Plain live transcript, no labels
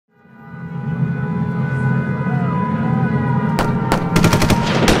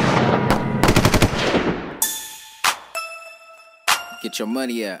Get your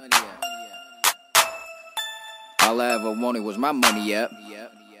money up. All I ever wanted was my money up.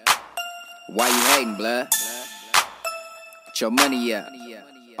 Why you hating, blood? Get your money up.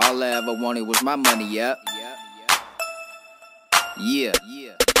 All I ever wanted was my money up. Yeah.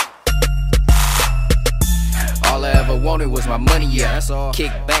 All I ever wanted was my money up.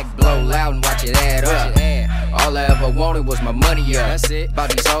 Kick back, blow loud, and watch it add up. All I ever wanted was my money up. That's it.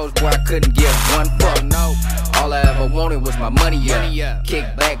 About these hoes, boy, I couldn't give one fuck. No. All I ever wanted was my money up.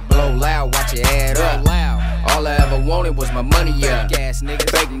 Kick back, blow loud, watch it add up. All I ever wanted was my money up.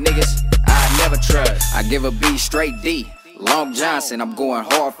 Fake niggas, I never trust. I give a B straight D. Long Johnson, I'm going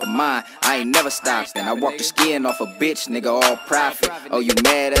hard for mine. I ain't never stopped. Then I walk the skin off a bitch, nigga, all profit. Oh, you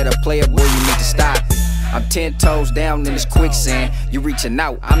mad at a player, boy, you need to stop it. I'm 10 toes down in this quicksand. You reaching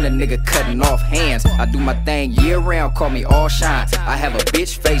out, I'm the nigga cutting off hands. I do my thing year round, call me all shine. I have a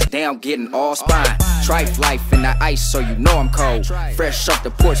bitch face down, getting all spine. Trife life in the ice, so you know I'm cold. Fresh off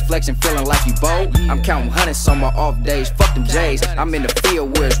the porch, flexing, feeling like you bold. I'm counting hundreds on my off days, fuck them J's. I'm in the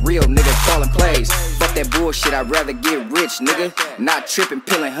field where it's real, nigga, calling plays. Fuck that bullshit, I'd rather get rich, nigga. Not tripping,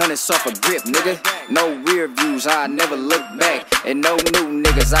 peeling hundreds off a grip, nigga. No rear views, I never look back. And no new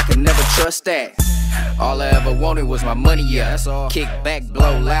niggas, I could never trust that. All I ever wanted was my money up. Kick back,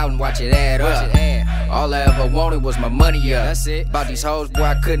 blow loud, and watch it add up. All I ever wanted was my money up. That's it. About these hoes, boy,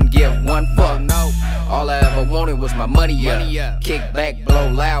 I couldn't give one fuck. No. All I ever wanted was my money up. Kick back, blow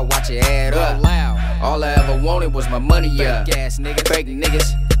loud, watch it add up. All I ever wanted was my money up. Fake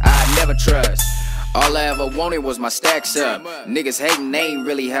niggas, I never trust. All I ever wanted was my stacks up. Niggas hating, they ain't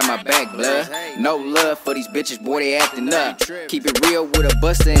really have my back, blood. No love for these bitches, boy, they acting up. Keep it real with a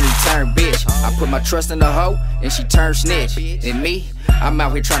buster and he turn bitch. I put my trust in the hoe and she turn snitch. And me, I'm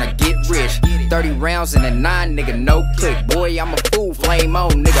out here trying to get rich. 30 rounds and a 9, nigga, no click. Boy, I'm a fool, flame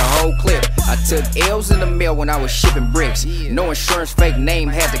on, nigga, whole clip. I took L's in the mail when I was shipping bricks. No insurance, fake name,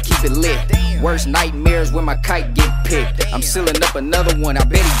 had to keep it lit. Worst nightmares when my kite get picked. I'm sealing up another one, I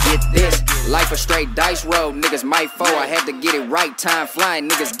bet he get this. Life a straight dice roll, niggas might fall. I had to get it right, time flying,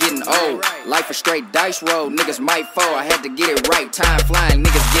 niggas getting old. Life a straight dice roll, niggas might fall. I had to get it right, time flying,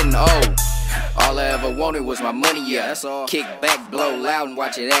 niggas getting old. All I ever wanted was my money up. Kick back, blow loud, and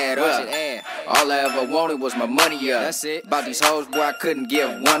watch it add up. All I ever wanted was my money up. About these hoes, boy, I couldn't give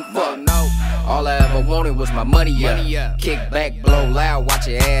one fuck. No. All I ever wanted was my money up. Kick back, blow loud, watch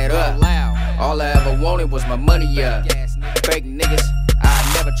it add up. All I ever wanted was my money up. Fake niggas,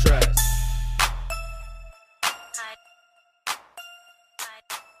 I never trust.